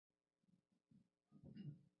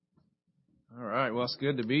All right. Well, it's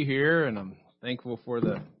good to be here, and I'm thankful for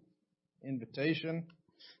the invitation.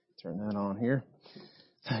 Turn that on here.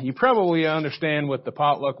 You probably understand with the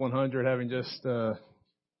Potluck 100 having just gone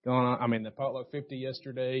on, the Potluck 50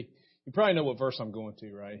 yesterday. You probably know what verse I'm going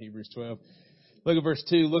to, right? Hebrews 12. Look at verse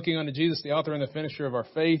 2. Looking unto Jesus, the author and the finisher of our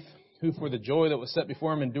faith, who for the joy that was set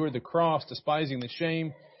before him endured the cross, despising the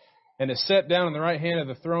shame, and is set down on the right hand of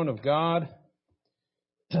the throne of God.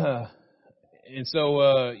 And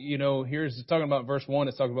so, here's talking about verse 1.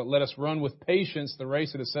 It's talking about, let us run with patience the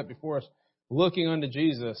race that is set before us, looking unto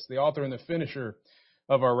Jesus, the author and the finisher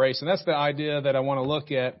of our race. And that's the idea that I want to look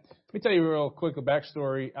at. Let me tell you real quick a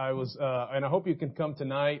backstory. And I hope you can come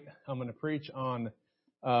tonight. I'm going to preach on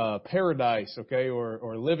paradise, okay,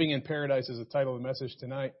 or living in paradise is the title of the message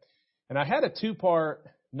tonight. And I had a 2-part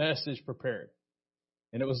message prepared.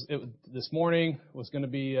 And this morning was going to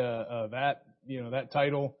be that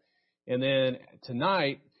title. And then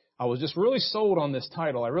tonight, I was just really sold on this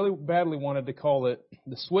title. I really badly wanted to call it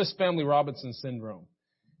the Swiss Family Robinson Syndrome.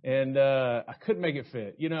 And I couldn't make it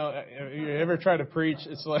fit. You ever try to preach?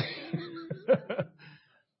 It's like...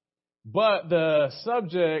 But the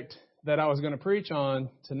subject that I was going to preach on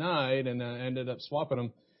tonight, and I ended up swapping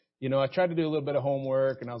them, I tried to do a little bit of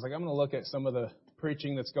homework, and I was like, I'm going to look at some of the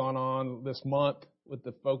preaching that's gone on this month with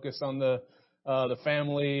the focus on the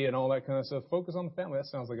family and all that kind of stuff. Focus on the family. That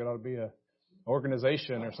sounds like it ought to be a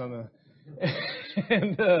organization or something.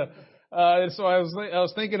 And so I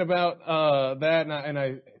was thinking about that, and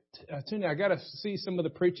I tuned in. I got to see some of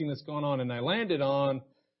the preaching that's going on, and I landed on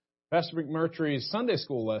Pastor McMurtry's Sunday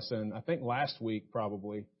school lesson, I think last week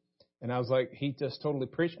probably. And I was like, he just totally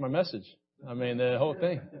preached my message. The whole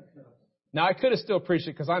thing. Now, I could have still preached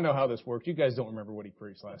it because I know how this works. You guys don't remember what he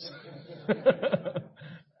preached last.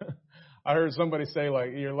 I heard somebody say,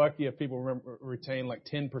 you're lucky if people retain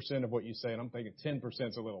 10% of what you say. And I'm thinking 10%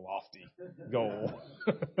 is a little lofty goal.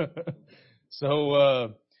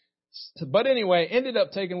 But anyway, ended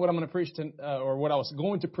up taking what I'm going to preach or what I was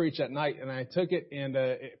going to preach at night. And I took it, and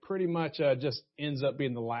it pretty much just ends up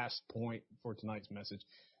being the last point for tonight's message.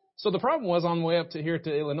 So the problem was on the way up to here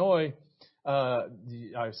to Illinois,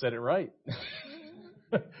 I said it right.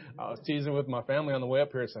 I was teasing with my family on the way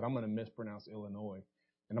up here. I said, I'm going to mispronounce Illinois.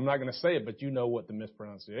 And I'm not going to say it, but you know what the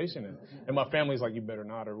mispronunciation is. And my family's like, you better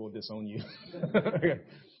not or we'll disown you.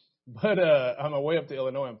 But on my way up to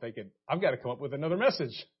Illinois, I'm thinking, I've got to come up with another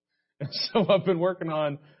message. And so I've been working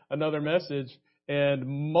on another message. And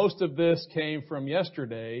most of this came from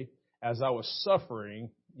yesterday as I was suffering.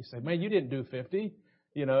 You say, man, you didn't do 50,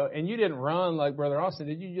 and you didn't run like Brother Austin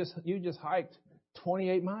did. You just hiked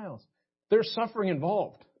 28 miles. There's suffering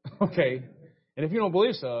involved. Okay. And if you don't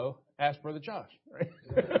believe so, ask Brother Josh, right?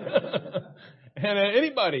 And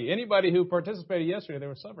anybody who participated yesterday, they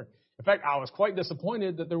were suffering. In fact, I was quite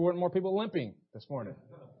disappointed that there weren't more people limping this morning,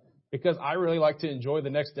 because I really like to enjoy the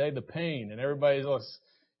next day, the pain, and everybody's,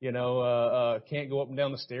 can't go up and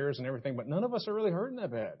down the stairs and everything, but none of us are really hurting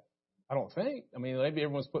that bad. I don't think. Maybe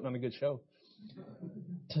everyone's putting on a good show.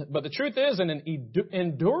 But the truth is, in an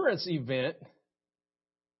endurance event,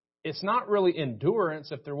 it's not really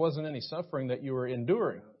endurance if there wasn't any suffering that you were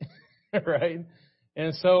enduring. Right?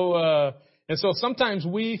 And so sometimes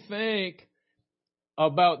we think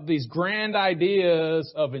about these grand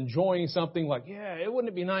ideas of enjoying something like, wouldn't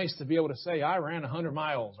it be nice to be able to say, I ran 100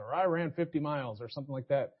 miles or I ran 50 miles or something like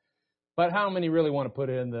that. But how many really want to put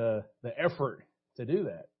in the effort to do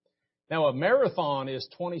that? Now, a marathon is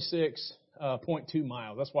 26.2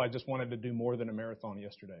 miles. That's why I just wanted to do more than a marathon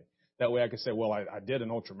yesterday. That way I could say, well, I did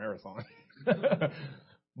an ultra marathon.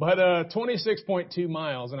 But 26.2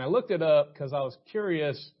 miles. And I looked it up because I was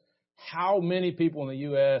curious how many people in the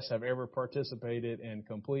U.S. have ever participated and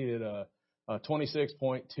completed a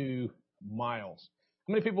 26.2 miles.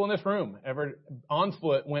 How many people in this room ever on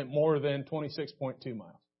foot went more than 26.2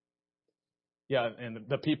 miles? Yeah, and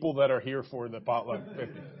the people that are here for the Potluck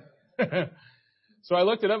 50. So I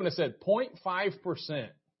looked it up and it said 0.5%.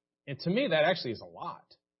 And to me, that actually is a lot.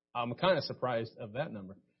 I'm kind of surprised of that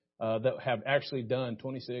number. That have actually done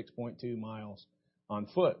 26.2 miles on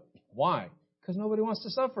foot. Why? Because nobody wants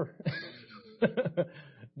to suffer.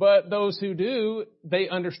 But those who do, they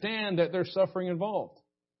understand that there's suffering involved.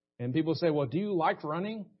 And people say, well, do you like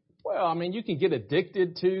running? Well, you can get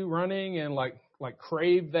addicted to running and like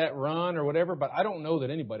crave that run or whatever, but I don't know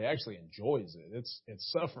that anybody actually enjoys it.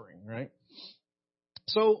 It's suffering, right?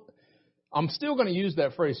 So I'm still going to use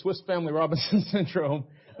that phrase, Swiss Family Robinson Syndrome.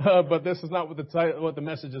 But this is not what the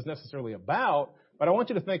message is necessarily about. But I want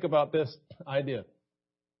you to think about this idea.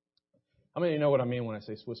 How many of you know what I mean when I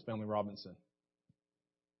say Swiss Family Robinson?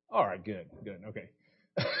 All right, good, okay.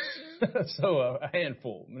 So a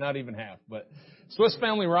handful, not even half. But Swiss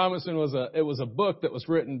Family Robinson was a book that was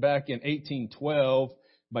written back in 1812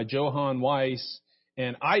 by Johann Weiss,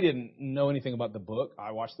 and I didn't know anything about the book.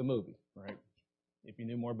 I watched the movie, right? If you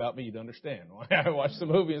knew more about me, you'd understand why I watched the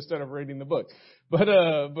movie instead of reading the book. But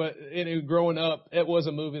growing up, it was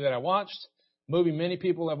a movie that I watched. Movie many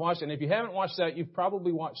people have watched, and if you haven't watched that, you've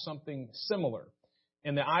probably watched something similar.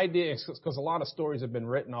 And the idea is, because a lot of stories have been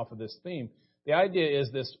written off of this theme, the idea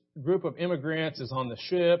is this group of immigrants is on the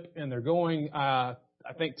ship, and they're going, I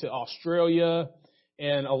think, to Australia,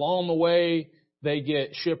 and along the way, they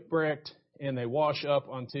get shipwrecked, and they wash up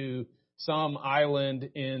onto some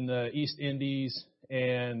island in the East Indies,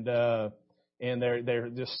 and they're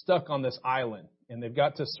just stuck on this island, and they've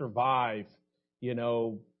got to survive,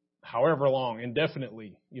 however long,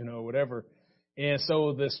 indefinitely, whatever. And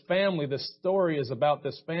so this story is about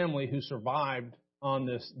this family who survived on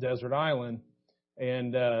this desert island,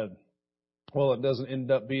 and it doesn't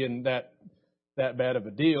end up being that bad of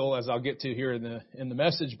a deal, as I'll get to here in the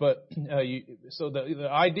message. But so the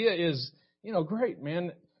idea is, great,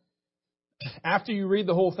 man. After you read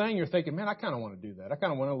the whole thing, you're thinking, man, I kind of want to do that. I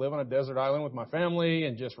kind of want to live on a desert island with my family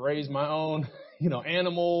and just raise my own,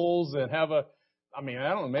 animals and have I don't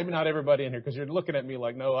know, maybe not everybody in here, because you're looking at me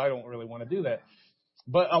like, no, I don't really want to do that.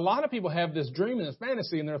 But a lot of people have this dream and this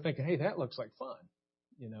fantasy, and they're thinking, hey, that looks like fun.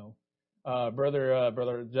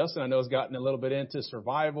 Brother Justin, I know, has gotten a little bit into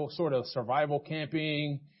survival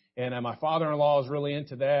camping, and my father-in-law is really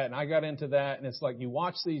into that, and I got into that, and it's like you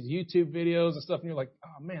watch these YouTube videos and stuff, and you're like,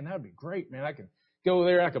 oh man, that would be great, man. I could go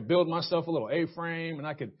there, I could build myself a little A-frame, and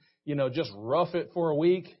I could, just rough it for a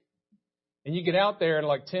week. And you get out there, and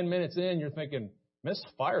like 10 minutes in, you're thinking, man, this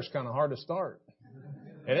fire's kind of hard to start.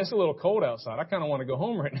 And it's a little cold outside. I kind of want to go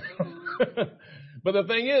home right now. But the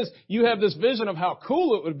thing is, you have this vision of how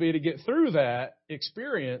cool it would be to get through that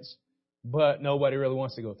experience, but nobody really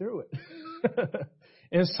wants to go through it.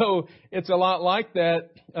 And so it's a lot like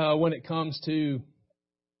that when it comes to,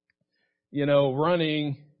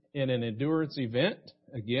 running in an endurance event.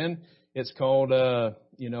 Again, it's called,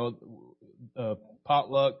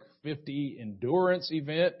 Potluck 50 Endurance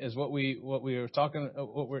Event is what we were talking,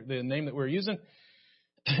 the name that we're using.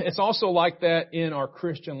 It's also like that in our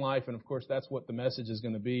Christian life, and of course that's what the message is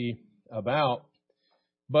going to be about.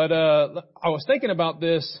 But I was thinking about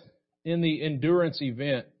this in the endurance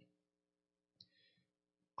event.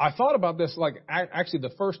 I thought about this actually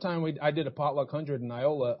the first time I did a Potluck 100 in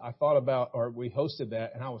Iola, we hosted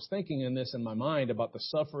that, and I was thinking in my mind about the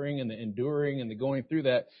suffering and the enduring and the going through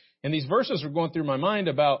that. And these verses were going through my mind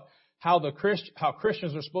about how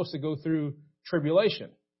Christians are supposed to go through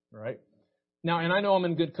tribulation, right? Now, and I know I'm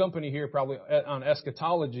in good company here probably on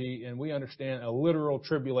eschatology, and we understand a literal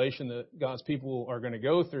tribulation that God's people are going to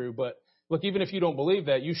go through. But look, even if you don't believe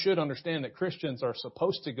that, you should understand that Christians are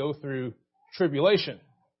supposed to go through tribulation.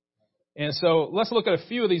 And so let's look at a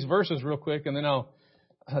few of these verses real quick, and then I'll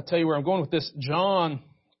tell you where I'm going with this. John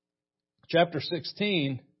chapter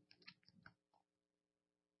 16.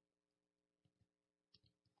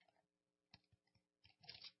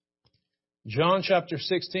 John chapter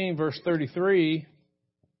 16, verse 33.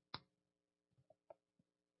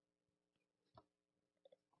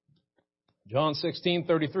 John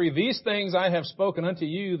 16:33. These things I have spoken unto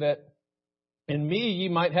you, that in me ye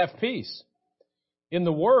might have peace. In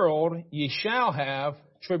the world ye shall have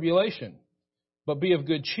tribulation, but be of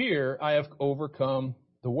good cheer. I have overcome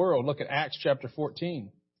the world. Look at Acts chapter 14.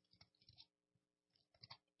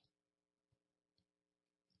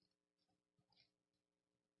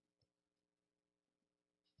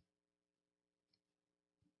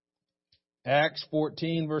 Acts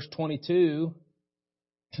 14, verse 22.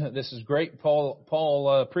 This is great.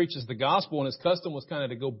 Paul preaches the gospel, and his custom was kind of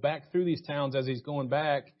to go back through these towns as he's going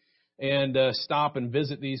back and stop and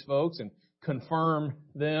visit these folks and confirm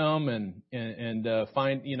them and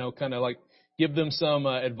find, kind of like give them some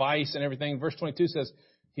advice and everything. Verse 22 says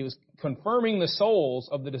he was confirming the souls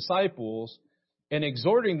of the disciples and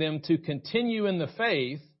exhorting them to continue in the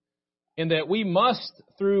faith, and that we must,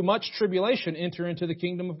 through much tribulation, enter into the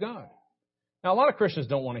kingdom of God. Now, a lot of Christians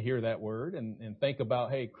don't want to hear that word and think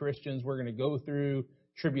about, hey, Christians, we're going to go through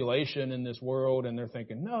tribulation in this world. And they're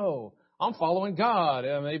thinking, no, I'm following God.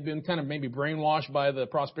 And they've been kind of maybe brainwashed by the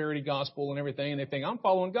prosperity gospel and everything. And they think, I'm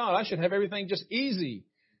following God. I should have everything just easy,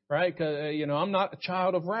 right? Because, I'm not a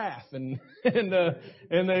child of wrath. And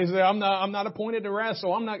they say, I'm not appointed to wrath.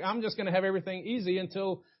 So I'm just going to have everything easy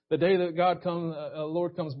until the day that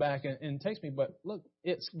Lord comes back and takes me. But look,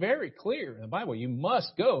 it's very clear in the Bible. You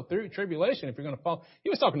must go through tribulation if you're going to follow. He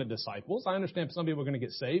was talking to disciples. I understand some people are going to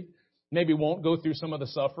get saved, maybe won't go through some of the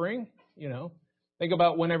suffering, Think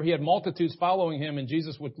about whenever he had multitudes following him, and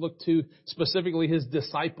Jesus would look to specifically his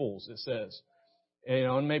disciples, it says.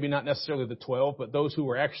 And maybe not necessarily the 12, but those who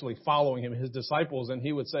were actually following him, his disciples. And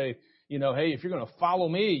he would say, hey, if you're going to follow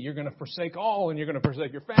me, you're going to forsake all, and you're going to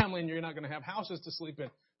forsake your family, and you're not going to have houses to sleep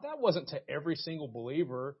in. That wasn't to every single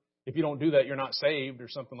believer. If you don't do that, you're not saved or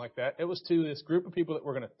something like that. It was to this group of people that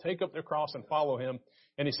were going to take up their cross and follow him.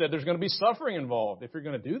 And he said there's going to be suffering involved if you're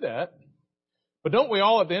going to do that. But don't we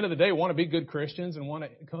all, at the end of the day, want to be good Christians and want to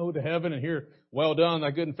go to heaven and hear, well done, thy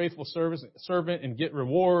good and faithful servant, and get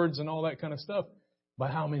rewards and all that kind of stuff? But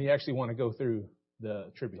how many actually want to go through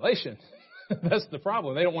the tribulation? That's the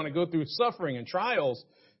problem. They don't want to go through suffering and trials.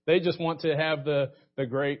 They just want to have the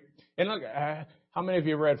great. And look, how many of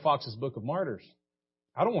you read Fox's Book of Martyrs?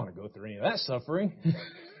 I don't want to go through any of that suffering,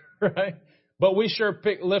 right? But we sure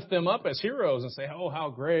lift them up as heroes and say, oh, how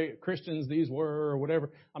great Christians these were, or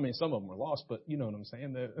whatever. I mean, some of them were lost, but you know what I'm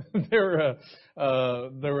saying. There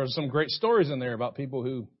were some great stories in there about people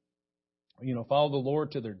who, followed the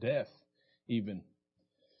Lord to their death, even.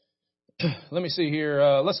 Let me see here.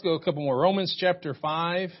 Let's go a couple more. Romans chapter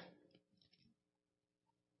 5.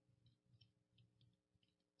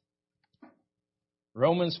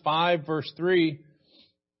 Romans 5, verse 3.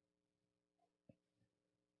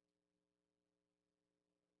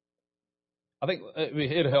 I think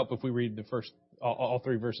it'll help if we read the first, all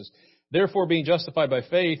three verses. Therefore, being justified by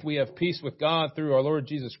faith, we have peace with God through our Lord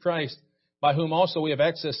Jesus Christ, by whom also we have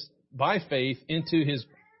access by faith into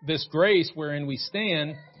this grace wherein we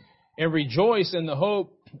stand, and rejoice in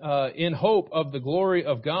hope of the glory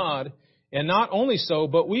of God. And not only so,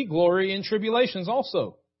 but we glory in tribulations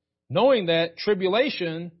also, knowing that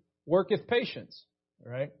tribulation worketh patience.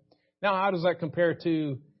 Right? Now, how does that compare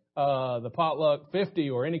to the Potluck 50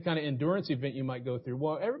 or any kind of endurance event you might go through?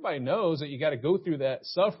 Well, everybody knows that you got to go through that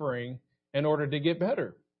suffering in order to get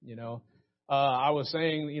better. I was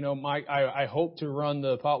saying, I hope to run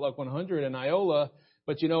the Potluck 100 in Iola,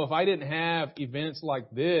 but if I didn't have events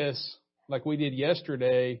like this, like we did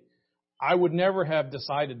yesterday, I would never have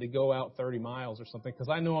decided to go out 30 miles or something, because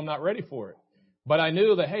I know I'm not ready for it. But I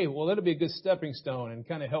knew that, hey, well, it'll be a good stepping stone and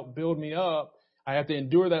kind of help build me up. I have to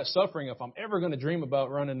endure that suffering if I'm ever going to dream about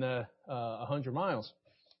running 100 miles.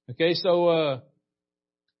 Okay, so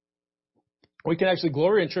we can actually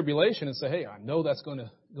glory in tribulation and say, hey, I know that's going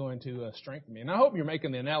to strengthen me. And I hope you're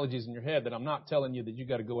making the analogies in your head that I'm not telling you that you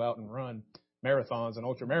got to go out and run marathons and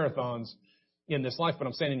ultra marathons in this life, but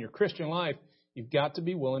I'm saying in your Christian life, you've got to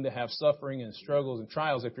be willing to have suffering and struggles and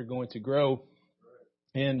trials if you're going to grow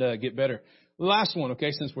and get better. The last one,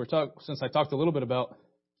 okay, since I talked a little bit about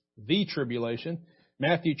the tribulation,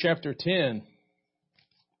 Matthew chapter 10.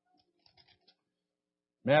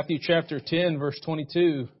 Matthew chapter 10, verse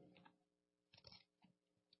 22.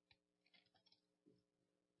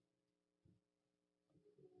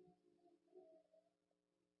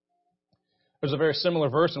 There's a very similar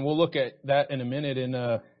verse, and we'll look at that in a minute in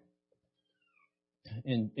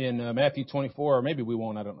Matthew 24, or maybe we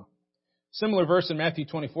won't, I don't know. Similar verse in Matthew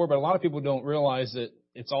 24, but a lot of people don't realize that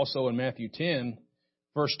it's also in Matthew 10.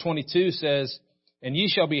 Verse 22 says, and ye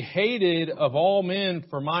shall be hated of all men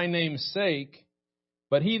for my name's sake,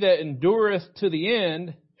 but he that endureth to the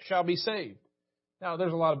end shall be saved. Now,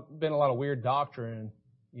 there's been a lot of weird doctrine,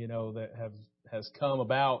 that has come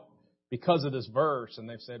about because of this verse, and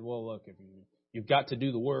they've said, well, look, if you've got to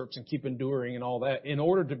do the works and keep enduring and all that in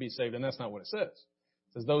order to be saved, and that's not what it says.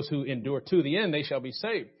 It says those who endure to the end, they shall be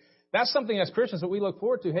saved. That's something as Christians that we look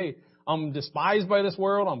forward to. Hey, I'm despised by this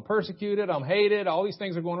world. I'm persecuted. I'm hated. All these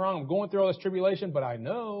things are going wrong. I'm going through all this tribulation, but I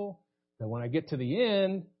know that when I get to the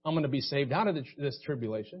end, I'm going to be saved out of this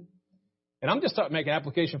tribulation. And I'm just making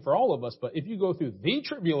application for all of us. But if you go through the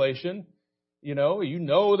tribulation, you know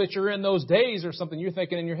that you're in those days or something, you're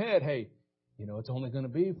thinking in your head, hey, it's only going to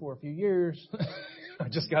be for a few years. I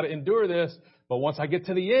just got to endure this. But once I get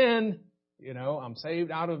to the end, I'm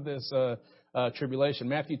saved out of this tribulation.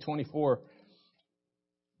 Matthew 24.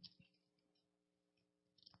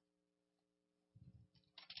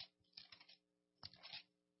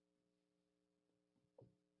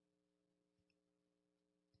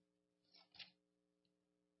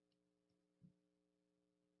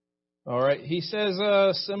 All right. He says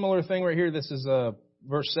a similar thing right here. This is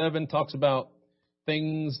verse 7, talks about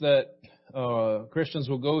things that Christians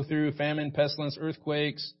will go through: famine, pestilence,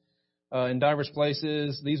 earthquakes in diverse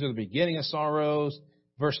places. These are the beginning of sorrows.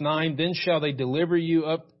 Verse 9, then shall they deliver you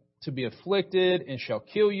up to be afflicted, and shall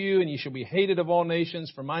kill you, and ye shall be hated of all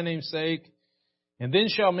nations for my name's sake. And then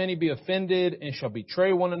shall many be offended, and shall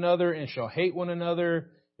betray one another, and shall hate one another.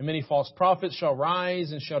 And many false prophets shall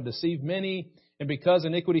rise, and shall deceive many. And because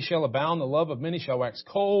iniquity shall abound, the love of many shall wax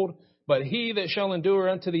cold. But he that shall endure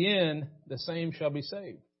unto the end, the same shall be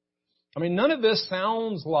saved. I mean, none of this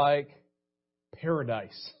sounds like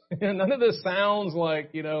paradise. None of this sounds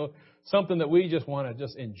like, something that we just want to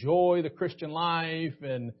just enjoy the Christian life.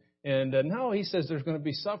 And no, he says there's going to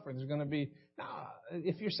be suffering. There's going to be,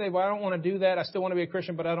 if you say, well, I don't want to do that. I still want to be a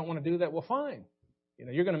Christian, but I don't want to do that. Well, fine.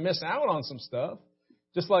 You're going to miss out on some stuff.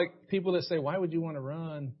 Just like people that say, why would you want to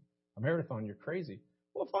run a marathon? You're crazy.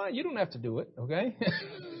 Well, fine. You don't have to do it. Okay.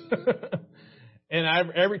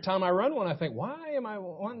 And every time I run one, I think, why am I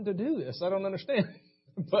wanting to do this? I don't understand.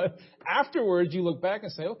 But afterwards, you look back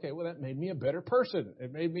and say, okay, well, that made me a better person.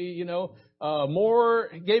 It made me,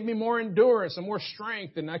 gave me more endurance and more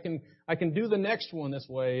strength, and I can do the next one this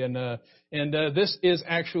way. And this is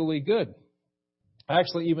actually good. I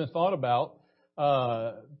actually even thought about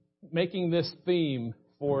making this theme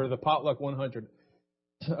for the Potluck 100.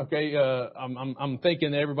 Okay, I'm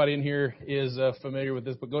thinking that everybody in here is familiar with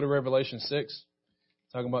this, but go to Revelation 6.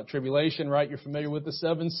 Talking about tribulation, right? You're familiar with the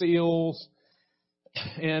 7 seals.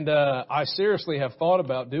 And I seriously have thought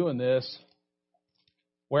about doing this,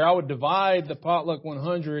 where I would divide the Potluck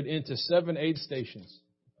 100 into 7 aid stations.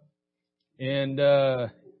 And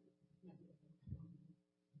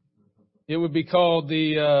it would be called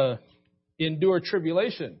the Endure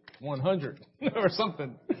Tribulation 100 or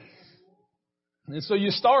something. And so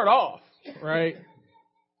you start off, right?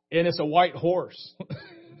 And it's a white horse.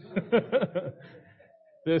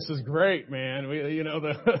 This is great, man.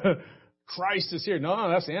 The Christ is here. No,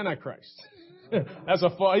 that's the Antichrist.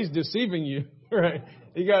 He's deceiving you, right?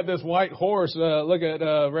 You got this white horse. Look at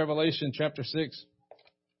Revelation chapter 6.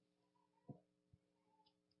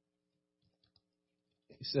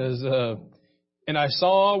 He says, and I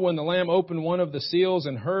saw when the Lamb opened one of the seals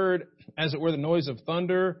and heard, as it were, the noise of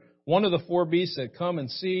thunder. One of the 4 beasts said, come and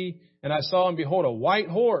see. And I saw, and behold, a white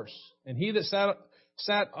horse. And he that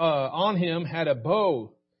sat on him had a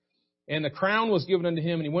bow. And the crown was given unto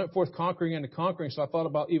him, and he went forth conquering and conquering. So I thought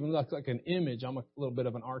about even like an image. I'm a little bit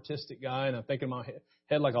of an artistic guy, and I'm thinking in my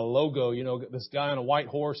head like a logo, this guy on a white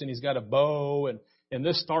horse, and he's got a bow, and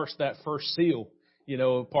this starts that first seal,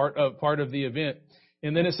 part of the event.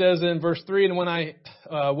 And then it says in verse 3, and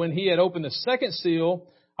when he had opened the second seal,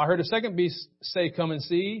 I heard a second beast say, come and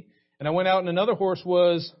see. And I went out, and another horse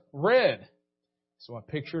was red. So I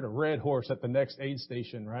pictured a red horse at the next aid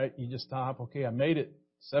station, right? You just stop. Okay, I made it.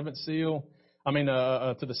 To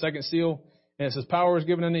the second seal. And it says, power was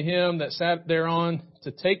given unto him that sat thereon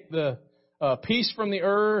to take the peace from the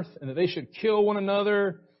earth, and that they should kill one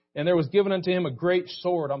another. And there was given unto him a great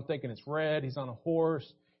sword. I'm thinking it's red. He's on a horse.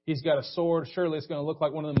 He's got a sword. Surely it's going to look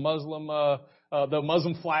like one of the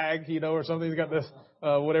Muslim flag, or something. He's got this,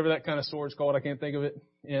 whatever that kind of sword's called. I can't think of it.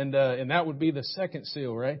 And that would be the second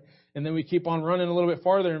seal, right? And then we keep on running a little bit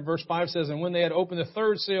farther. And verse 5 says, and when they had opened the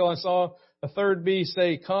third seal, I saw a third beast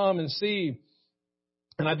say, come and see.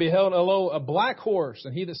 And I beheld a black horse,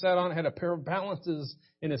 and he that sat on it had a pair of balances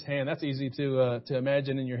in his hand. That's easy to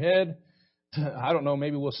imagine in your head. I don't know,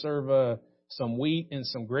 maybe we'll serve some wheat and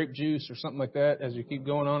some grape juice or something like that as you keep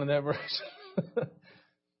going on in that verse.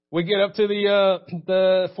 We get up to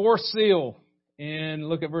the fourth seal and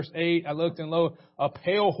look at verse 8. I looked, and lo, a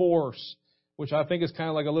pale horse, which I think is kind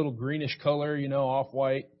of like a little greenish color,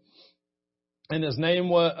 off-white. And his name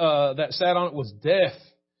was, that sat on it was Death.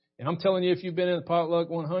 And I'm telling you, if you've been in the Potluck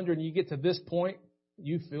 100 and you get to this point,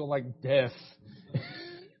 you feel like death.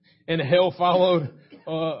 And hell followed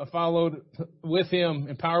with him,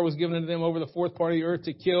 and power was given unto them over the fourth part of the earth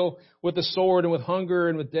to kill with the sword and with hunger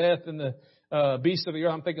and with death and the beast of the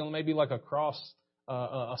earth. I'm thinking maybe like a cross,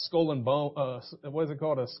 a skull and bone, what is it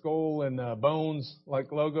called? A skull and bones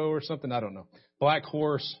like logo or something. I don't know. Black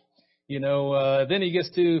horse, then he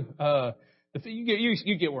gets to,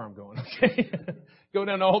 you get where I'm going, okay? Go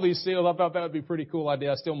down to all these seals. I thought that would be a pretty cool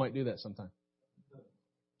idea. I still might do that sometime.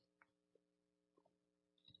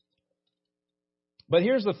 But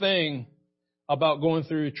here's the thing about going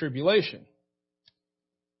through tribulation.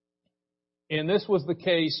 And this was the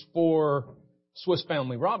case for Swiss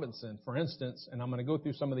Family Robinson, for instance. And I'm going to go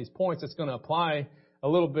through some of these points. It's going to apply a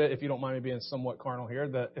little bit, if you don't mind me being somewhat carnal here,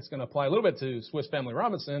 that it's going to apply a little bit to Swiss Family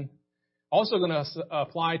Robinson. Also going to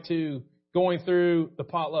apply to going through the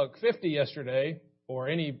Potluck 50 yesterday, or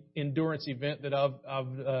any endurance event that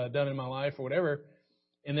I've done in my life or whatever.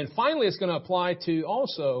 And then finally it's going to apply to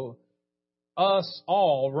also us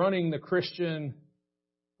all running the Christian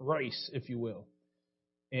race, if you will.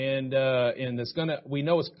 And we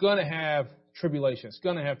know it's going to have tribulation. It's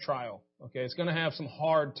going to have trial. Okay. It's going to have some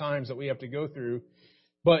hard times that we have to go through.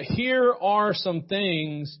 But here are some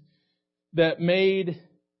things that made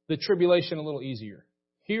the tribulation a little easier.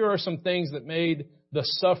 Here are some things that made the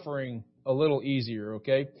suffering a little easier,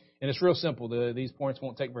 okay? And it's real simple. These points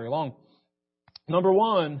won't take very long. Number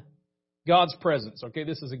one, God's presence, okay?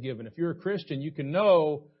 This is a given. If you're a Christian, you can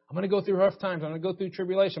know, I'm going to go through rough times. I'm going to go through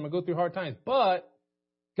tribulation. I'm going to go through hard times. But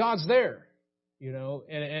God's there,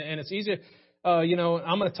 and it's easy. I'm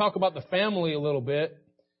going to talk about the family a little bit.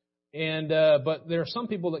 But there are some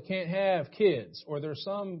people that can't have kids, or there are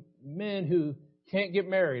some men who can't get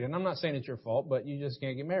married. And I'm not saying it's your fault, but you just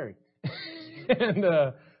can't get married. And,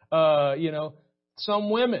 some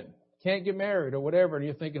women can't get married or whatever. And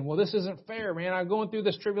you're thinking, well, this isn't fair, man. I'm going through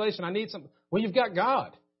this tribulation. I need something. Well, you've got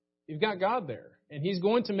God. You've got God there. And He's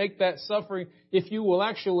going to make that suffering, if you will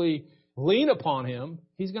actually lean upon Him,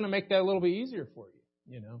 He's going to make that a little bit easier for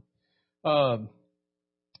you,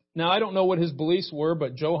 Now, I don't know what his beliefs were,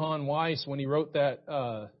 but Johann Weiss, when he wrote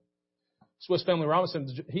that Swiss Family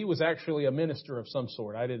Robinson, he was actually a minister of some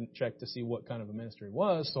sort. I didn't check to see what kind of a minister he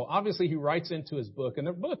was. So obviously he writes into his book, and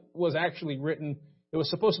the book was actually written, it was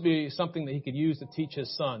supposed to be something that he could use to teach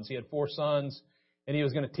his sons. He had 4 sons, and he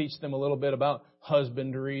was going to teach them a little bit about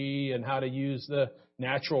husbandry and how to use the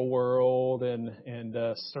natural world and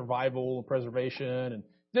survival, preservation, and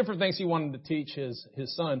different things he wanted to teach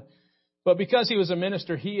his son. But because he was a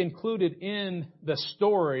minister, he included in the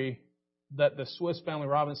story that the Swiss Family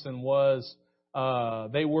Robinson was,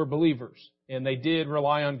 they were believers, and they did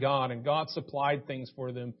rely on God, and God supplied things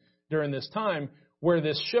for them during this time, where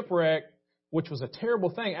this shipwreck, which was a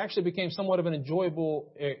terrible thing, actually became somewhat of an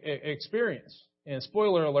enjoyable experience. And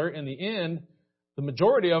spoiler alert, in the end, the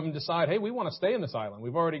majority of them decide, hey, we want to stay in this island.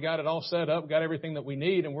 We've already got it all set up, got everything that we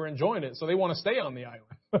need, and we're enjoying it, so they want to stay on the island.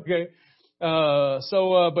 Okay?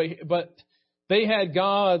 But they had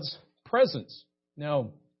God's presence.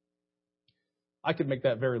 Now, I could make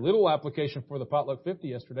that very little application for the Potluck 50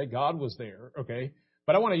 yesterday. God was there, okay?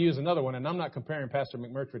 But I want to use another one, and I'm not comparing Pastor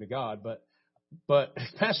McMurtry to God, but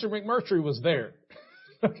Pastor McMurtry was there,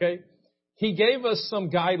 okay? He gave us some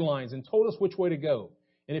guidelines and told us which way to go.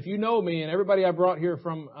 And if you know me, and everybody I brought here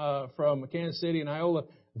from Kansas City and Iola,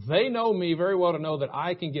 they know me very well to know that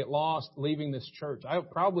I can get lost leaving this church. I'll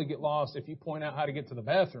probably get lost if you point out how to get to the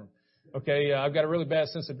bathroom. Okay, I've got a really bad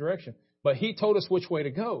sense of direction. But he told us which way to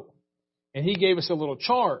go. And he gave us a little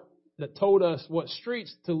chart that told us what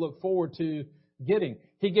streets to look forward to getting.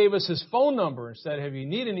 He gave us his phone number and said, if you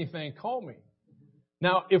need anything, call me.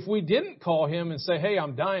 Now, if we didn't call him and say, hey,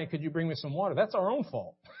 I'm dying, could you bring me some water? That's our own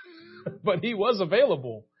fault. But he was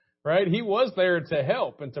available, right? He was there to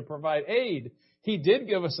help and to provide aid. He did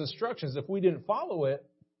give us instructions. If we didn't follow it,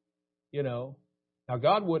 now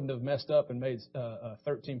God wouldn't have messed up and made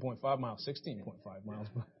 13.5 miles, 16.5 miles.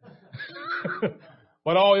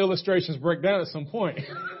 But all illustrations break down at some point.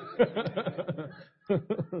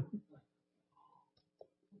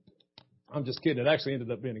 I'm just kidding. It actually ended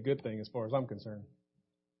up being a good thing as far as I'm concerned.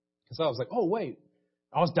 Because I was like, oh, wait.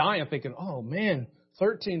 I was dying thinking, oh, man,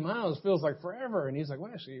 13 miles feels like forever. And he's like,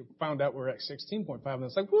 well, actually, found out we're at 16.5. And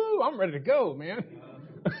it's like, woo, I'm ready to go, man.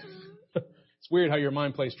 It's weird how your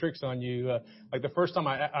mind plays tricks on you. Like the first time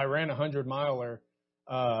I ran a 100-miler,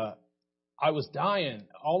 I was dying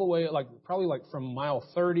all the way, probably from mile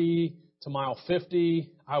 30 to mile 50.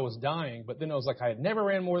 I was dying. But then it was like I had never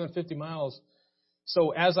ran more than 50 miles.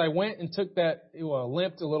 So as I went and took that,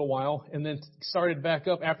 limped a little while and then started back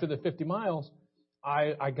up after the 50 miles,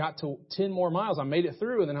 I got to 10 more miles. I made it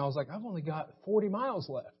through, and then I was like, I've only got 40 miles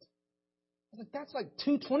left. I was like, that's like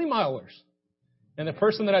 2 20-milers. And the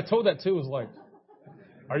person that I told that to was like,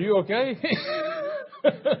 are you okay?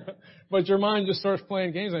 But your mind just starts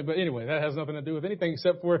playing games. But anyway, that has nothing to do with anything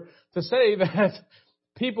except for to say that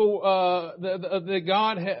people,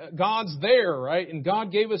 God's there, right? And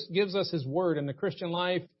God gives us His Word in the Christian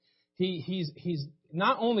life. He's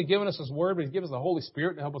not only given us His Word, but He's given us the Holy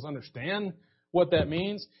Spirit to help us understand what that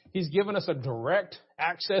means. He's given us a direct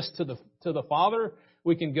access to the Father.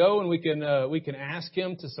 We can go and we can ask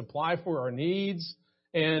Him to supply for our needs,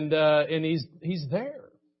 and He's there.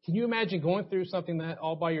 Can you imagine going through something that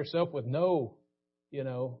all by yourself with no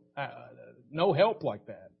help like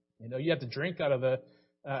that? You have to drink out of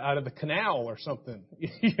the canal or something.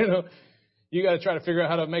 You got to try to figure out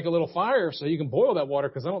how to make a little fire so you can boil that water,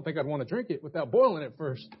 because I don't think I'd want to drink it without boiling it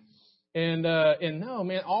first. And no,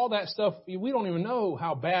 man, all that stuff, we don't even know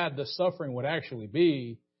how bad the suffering would actually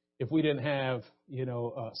be if we didn't have,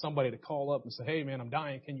 somebody to call up and say, hey, man, I'm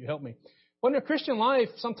dying. Can you help me? Well, in a Christian life,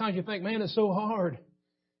 sometimes you think, man, it's so hard.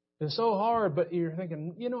 It's so hard. But you're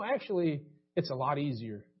thinking, actually, it's a lot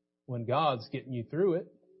easier when God's getting you through it.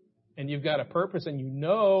 And you've got a purpose, and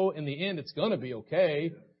in the end it's going to be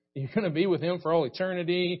okay. You're going to be with Him for all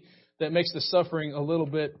eternity. That makes the suffering a little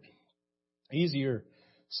bit easier.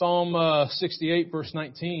 Psalm 68, verse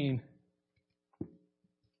 19.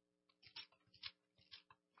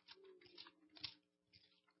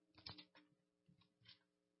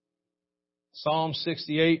 Psalm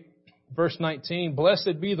 68, verse 19.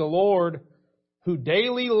 Blessed be the Lord, who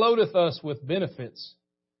daily loadeth us with benefits,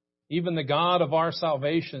 even the God of our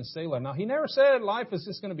salvation, Selah. Now, he never said life is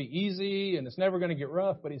just going to be easy and it's never going to get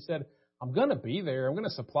rough, but he said, I'm going to be there. I'm going to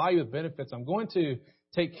supply you with benefits. I'm going to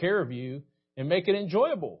take care of you and make it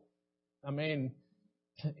enjoyable. I mean,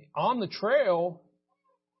 on the trail,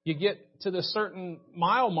 you get to this certain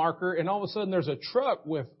mile marker and all of a sudden there's a truck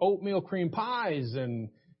with oatmeal cream pies and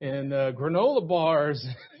granola bars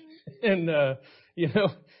and,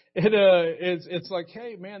 it's like,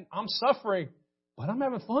 hey man, I'm suffering, but I'm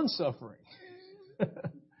having fun suffering.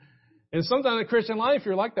 And sometimes in the Christian life,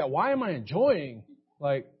 you're like that. Why am I enjoying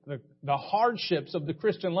like the hardships of the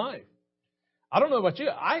Christian life? I don't know about you.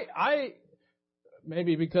 I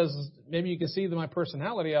maybe you can see my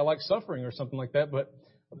personality. I like suffering or something like that, but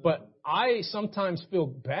I sometimes feel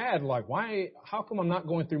bad. Like how come I'm not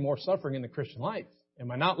going through more suffering in the Christian life?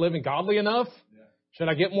 Am I not living godly enough? Yeah. Should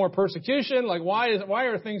I get more persecution? Like, why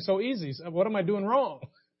are things so easy? What am I doing wrong?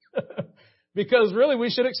 Because really,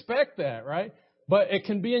 we should expect that, right? But it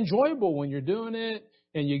can be enjoyable when you're doing it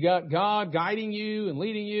and you got God guiding you and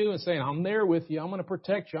leading you and saying, I'm there with you. I'm going to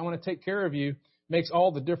protect you. I'm going to take care of you. Makes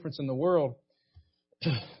all the difference in the world.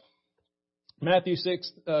 Matthew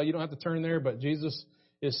 6, you don't have to turn there, but Jesus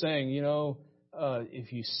is saying,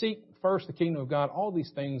 if you seek first the kingdom of God, all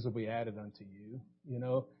these things will be added unto you.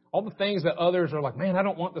 All the things that others are like, man, I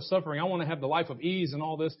don't want the suffering. I want to have the life of ease and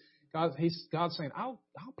all this. God's saying, I'll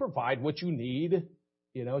provide what you need.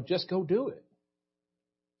 Just go do it.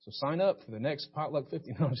 So sign up for the next Potluck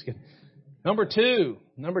 50. No, I'm just kidding. Number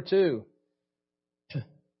two.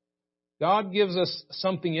 God gives us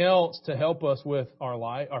something else to help us with our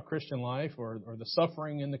life, our Christian life, or the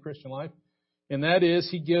suffering in the Christian life. And that is,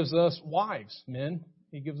 He gives us wives, men.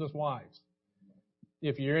 He gives us wives.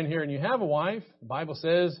 If you're in here and you have a wife, the Bible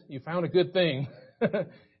says you found a good thing. And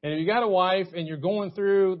if you got a wife and you're going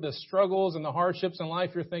through the struggles and the hardships in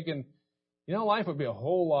life, you're thinking, life would be a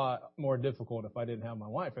whole lot more difficult if I didn't have my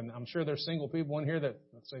wife. And I'm sure there's single people in here that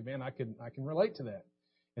say, man, I can relate to that.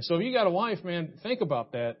 And so if you got a wife, man, think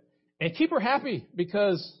about that and keep her happy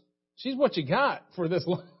because she's what you got for this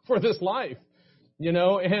life.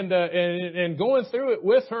 And going through it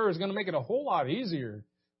with her is going to make it a whole lot easier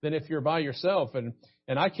than if you're by yourself. And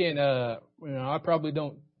I can't, I probably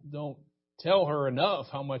don't tell her enough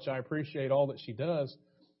how much I appreciate all that she does.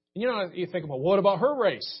 And, you think about, what about her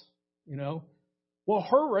race? Well,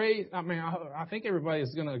 her race, I think everybody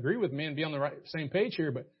is going to agree with me and be on the same page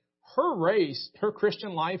here, but her race, her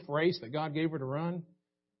Christian life race that God gave her to run,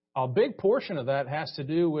 a big portion of that has to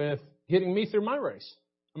do with getting me through my race.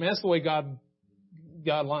 That's the way God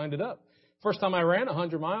lined it up. First time I ran a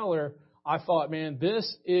 100-miler, I thought, man,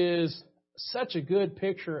 this is such a good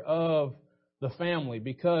picture of the family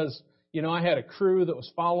because, I had a crew that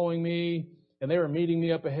was following me and they were meeting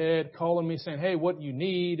me up ahead, calling me saying, hey, what do you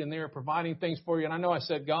need? And they were providing things for you. And I know I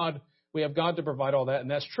said, God, we have God to provide all that.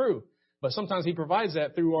 And that's true. But sometimes He provides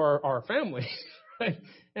that through our family. Right?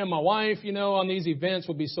 And my wife, on these events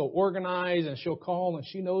will be so organized and she'll call and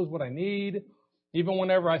she knows what I need. Even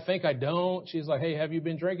whenever I think I don't, she's like, hey, have you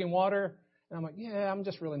been drinking water? And I'm like, yeah, I'm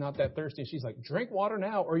just really not that thirsty. She's like, drink water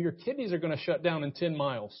now or your kidneys are going to shut down in 10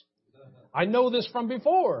 miles. I know this from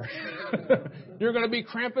before. You're going to be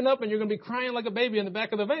cramping up and you're going to be crying like a baby in the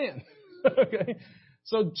back of the van. Okay.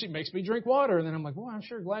 So she makes me drink water. And then I'm like, well, I'm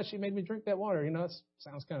sure glad she made me drink that water. It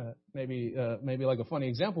sounds kind of maybe like a funny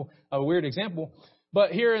example, a weird example.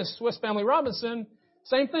 But here in Swiss Family Robinson,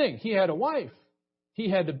 same thing. He had a wife. He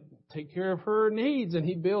had to take care of her needs and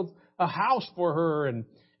he built a house for her. And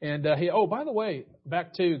by the way,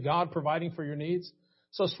 back to God providing for your needs.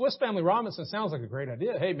 So Swiss Family Robinson sounds like a great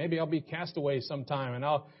idea. Hey, maybe I'll be castaway sometime and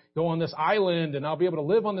I'll go on this island and I'll be able to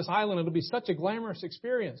live on this island. It'll be such a glamorous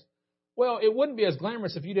experience. Well, it wouldn't be as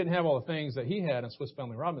glamorous if you didn't have all the things that he had in Swiss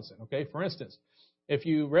Family Robinson. Okay. For instance, if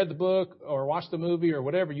you read the book or watched the movie or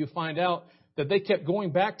whatever, you find out that they kept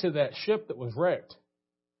going back to that ship that was wrecked.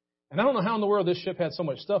 And I don't know how in the world this ship had so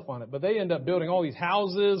much stuff on it, but they end up building all these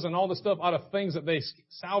houses and all this stuff out of things that they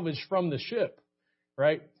salvaged from the ship.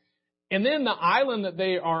 Right. And then the island that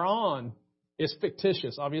they are on is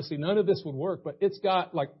fictitious. Obviously, none of this would work, but it's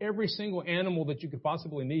got like every single animal that you could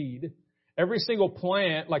possibly need, every single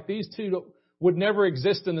plant. Like these two would never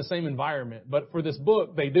exist in the same environment, but for this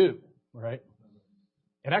book, they do, right?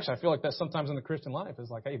 And actually, I feel like that sometimes in the Christian life is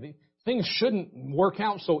like, hey, things shouldn't work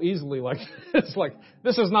out so easily. Like it's like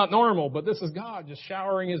this is not normal, but this is God just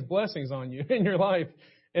showering His blessings on you in your life.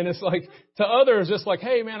 And it's like, to others, it's like,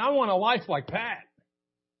 hey, man, I want a life like that.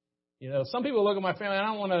 Some people look at my family,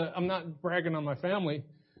 I'm not bragging on my family.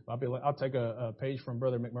 I'll be like, I'll take a page from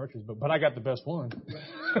Brother McMurtry's book, but I got the best one.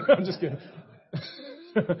 I'm just kidding.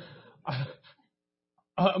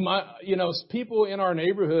 People in our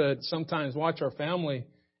neighborhood sometimes watch our family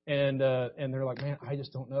and they're like, man, I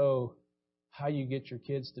just don't know how you get your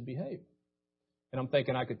kids to behave. And I'm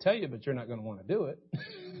thinking I could tell you, but you're not going to want to do it.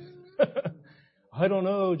 I don't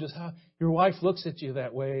know just how your wife looks at you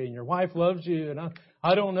that way and your wife loves you. And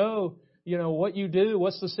I don't know, what you do.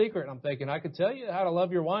 What's the secret? And I'm thinking I could tell you how to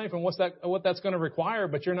love your wife and what that's going to require,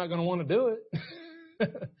 but you're not going to want to do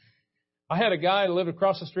it. I had a guy who lived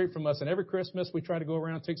across the street from us, and every Christmas we try to go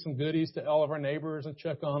around and take some goodies to all of our neighbors and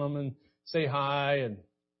check on them and say hi.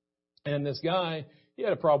 And this guy, he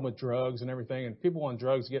had a problem with drugs and everything, and people on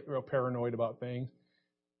drugs get real paranoid about things.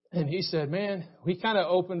 And he said, man, he kind of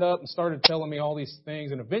opened up and started telling me all these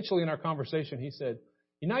things. And eventually in our conversation, he said,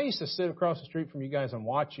 I used to sit across the street from you guys and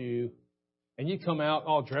watch you. And you come out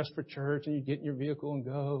all dressed for church and you get in your vehicle and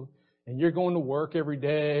go. And you're going to work every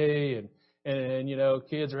day. And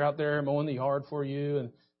kids are out there mowing the yard for you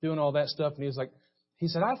and doing all that stuff. And he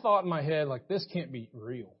said, I thought in my head, like, this can't be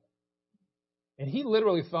real. And he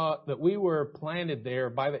literally thought that we were planted there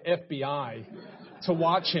by the FBI to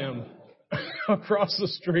watch him across the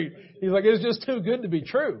street. He's like, it's just too good to be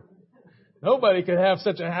true. Nobody could have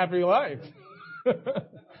such a happy life.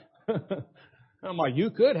 I'm like, you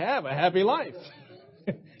could have a happy life.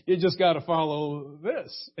 You just got to follow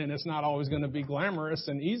this. And it's not always going to be glamorous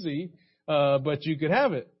and easy, but you could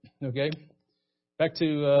have it. Okay. Back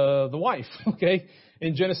to the wife. Okay.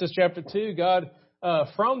 In Genesis chapter 2, God,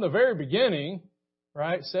 from the very beginning,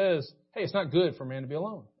 right, says, hey, it's not good for man to be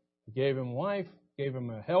alone. He gave him a wife, gave him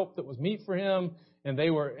a help that was meet for him, and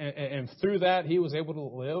through that he was able to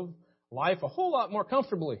live life a whole lot more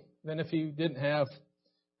comfortably than if he didn't have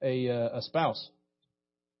a spouse.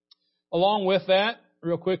 Along with that,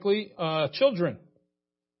 real quickly, children.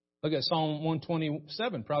 Look at Psalm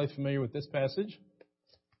 127. Probably familiar with this passage.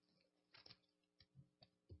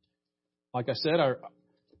 Like I said, I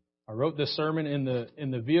wrote this sermon in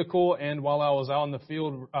the vehicle and while I was out in the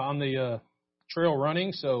field on the trail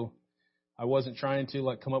running, so I wasn't trying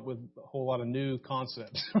to come up with a whole lot of new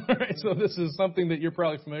concepts. Right? So this is something that you're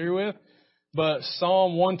probably familiar with. But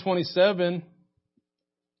Psalm 127.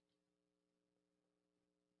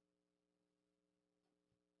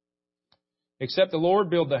 Except the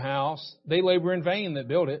Lord build the house, they labor in vain that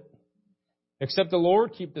build it. Except the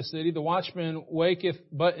Lord keep the city, the watchman waketh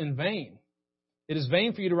but in vain. It is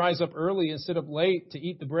vain for you to rise up early and sit up late to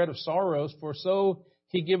eat the bread of sorrows, for so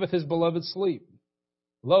he giveth his beloved sleep.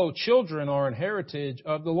 Lo, children are an heritage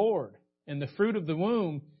of the Lord, and the fruit of the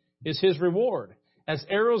womb is his reward. As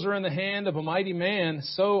arrows are in the hand of a mighty man,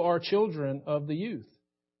 so are children of the youth.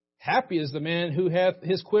 Happy is the man who hath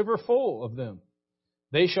his quiver full of them.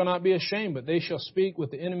 They shall not be ashamed, but they shall speak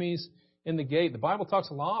with the enemies in the gate. The Bible talks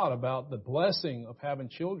a lot about the blessing of having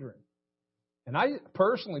children. And I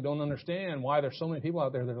personally don't understand why there's so many people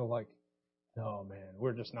out there that are like, no, man,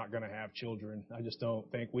 we're just not going to have children. I just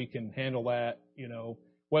don't think we can handle that,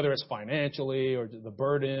 whether it's financially or the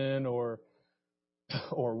burden or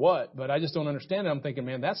what. But I just don't understand it. I'm thinking,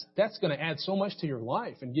 man, that's going to add so much to your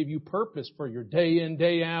life and give you purpose for your day in,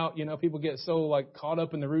 day out. People get so caught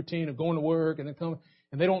up in the routine of going to work and then come.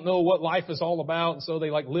 And they don't know what life is all about, and so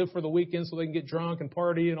they live for the weekend so they can get drunk and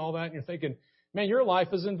party and all that. And you're thinking, man, your life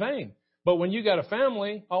is in vain. But when you got a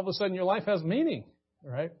family, all of a sudden your life has meaning,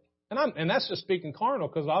 right? And that's just speaking carnal,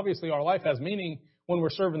 because obviously our life has meaning when we're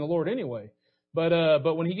serving the Lord anyway.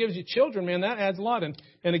 But when He gives you children, man, that adds a lot. And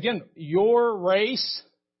again, your race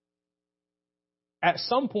at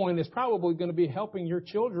some point is probably going to be helping your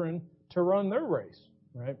children to run their race,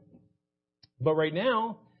 right? But right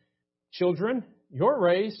now, children, your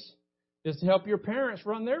race is to help your parents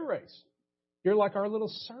run their race. You're like our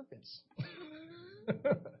little servants.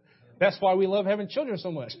 That's why we love having children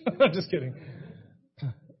so much. I'm just kidding.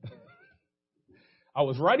 I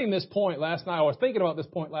was writing this point last night. I was thinking about this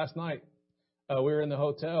point last night. We were in the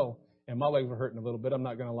hotel, and my legs were hurting a little bit. I'm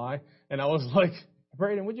not going to lie. And I was like,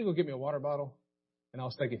 Braden, would you go get me a water bottle? And I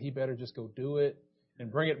was thinking he better just go do it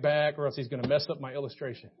and bring it back, or else he's going to mess up my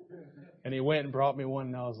illustration. And he went and brought me one,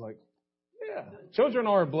 and I was like, yeah, children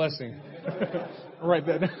are a blessing. I'll write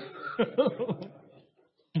that down.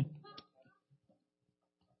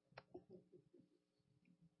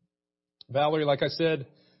 Valerie, like I said,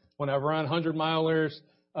 when I run 100-milers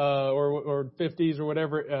or 50s or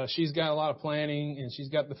whatever, she's got a lot of planning, and she's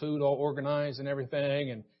got the food all organized and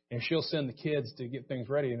everything, and she'll send the kids to get things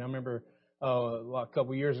ready. And I remember a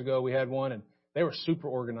couple of years ago we had one, and They were super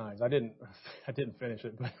organized. I didn't finish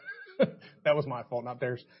it, but that was my fault, not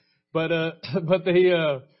theirs. But they,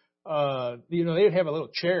 they'd have a little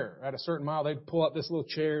chair at a certain mile. They'd pull up this little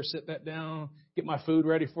chair, sit that down, get my food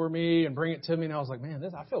ready for me, and bring it to me. And I was like, man,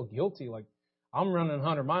 I feel guilty. Like I'm running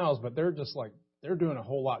 100 miles, but they're just like they're doing a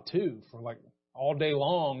whole lot too for like all day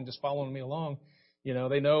long, just following me along.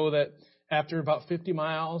 They know that after about 50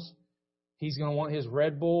 miles, he's going to want his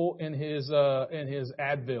Red Bull and his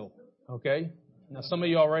Advil. Okay. Now some of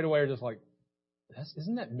y'all right away are just like,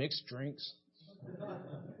 isn't that mixed drinks?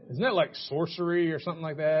 Isn't that like sorcery or something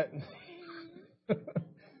like that?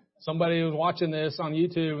 Somebody was watching this on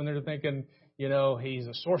YouTube and they're thinking, he's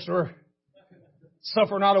a sorcerer.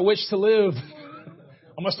 Suffer not a witch to live.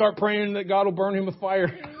 I'm going to start praying that God will burn him with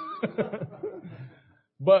fire.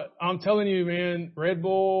 But I'm telling you, man, Red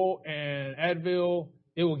Bull and Advil,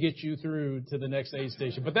 it will get you through to the next aid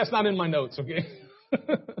station. But that's not in my notes, okay?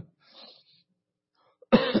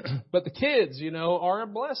 But the kids, are a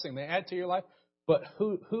blessing. They add to your life. But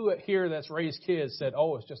who here that's raised kids said,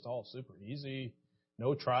 oh, it's just all super easy,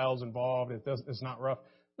 no trials involved, it's not rough.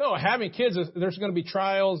 No, having kids, there's going to be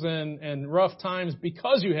trials and rough times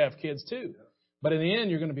because you have kids too. But in the end,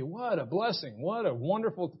 you're going to be, what a blessing, what a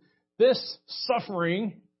wonderful, this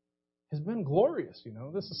suffering has been glorious,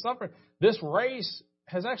 this is suffering. This race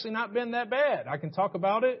has actually not been that bad. I can talk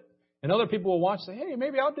about it, and other people will watch and say, hey,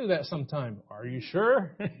 maybe I'll do that sometime. Are you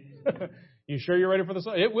sure? You sure you're ready for the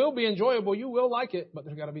suffering? It will be enjoyable. You will like it, but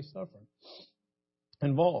there's got to be suffering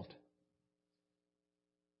involved.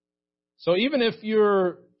 So even if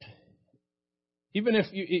you're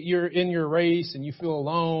in your race and you feel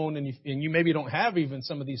alone and you maybe don't have even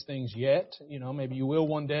some of these things yet, maybe you will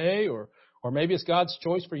one day, or maybe it's God's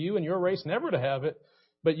choice for you in your race never to have it,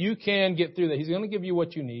 but you can get through that. He's going to give you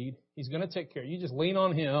what you need. He's going to take care of you. You just lean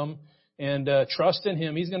on Him and trust in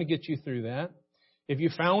Him. He's going to get you through that. If you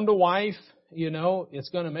found a wife, it's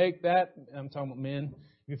going to make that, I'm talking about men,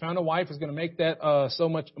 if you found a wife, it's going to make that so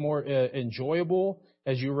much more enjoyable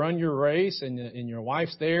as you run your race, and your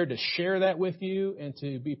wife's there to share that with you and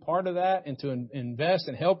to be part of that and to invest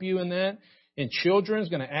and help you in that. And children's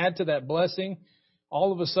going to add to that blessing.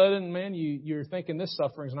 All of a sudden, man, you're thinking this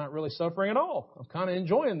suffering is not really suffering at all. I'm kind of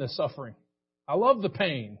enjoying this suffering. I love the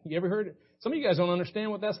pain. You ever heard it? Some of you guys don't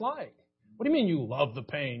understand what that's like. What do you mean you love the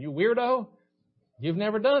pain? You weirdo? You've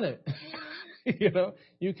never done it.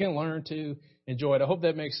 You can learn to enjoy it. I hope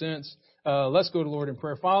that makes sense. Let's go to Lord in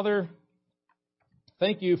prayer. Father,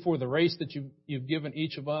 thank you for the race that you've given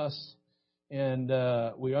each of us. And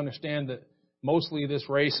we understand that mostly this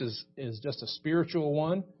race is just a spiritual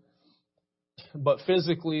one. But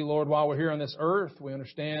physically, Lord, while we're here on this earth, we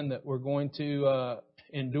understand that we're going to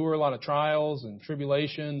endure a lot of trials and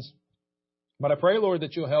tribulations. But I pray, Lord,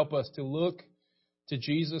 that you'll help us to look to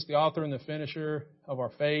Jesus, the author and the finisher of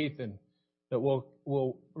our faith, and that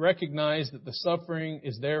we'll recognize that the suffering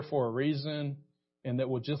is there for a reason, and that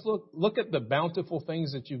we'll just look at the bountiful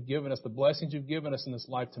things that you've given us, the blessings you've given us in this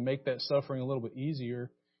life to make that suffering a little bit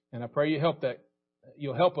easier. And I pray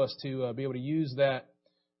you'll help us to be able to use that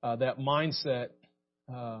mindset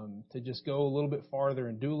to just go a little bit farther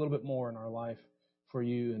and do a little bit more in our life for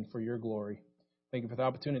you and for your glory. Thank you for the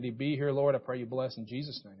opportunity to be here, Lord. I pray you bless in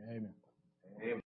Jesus' name. Amen.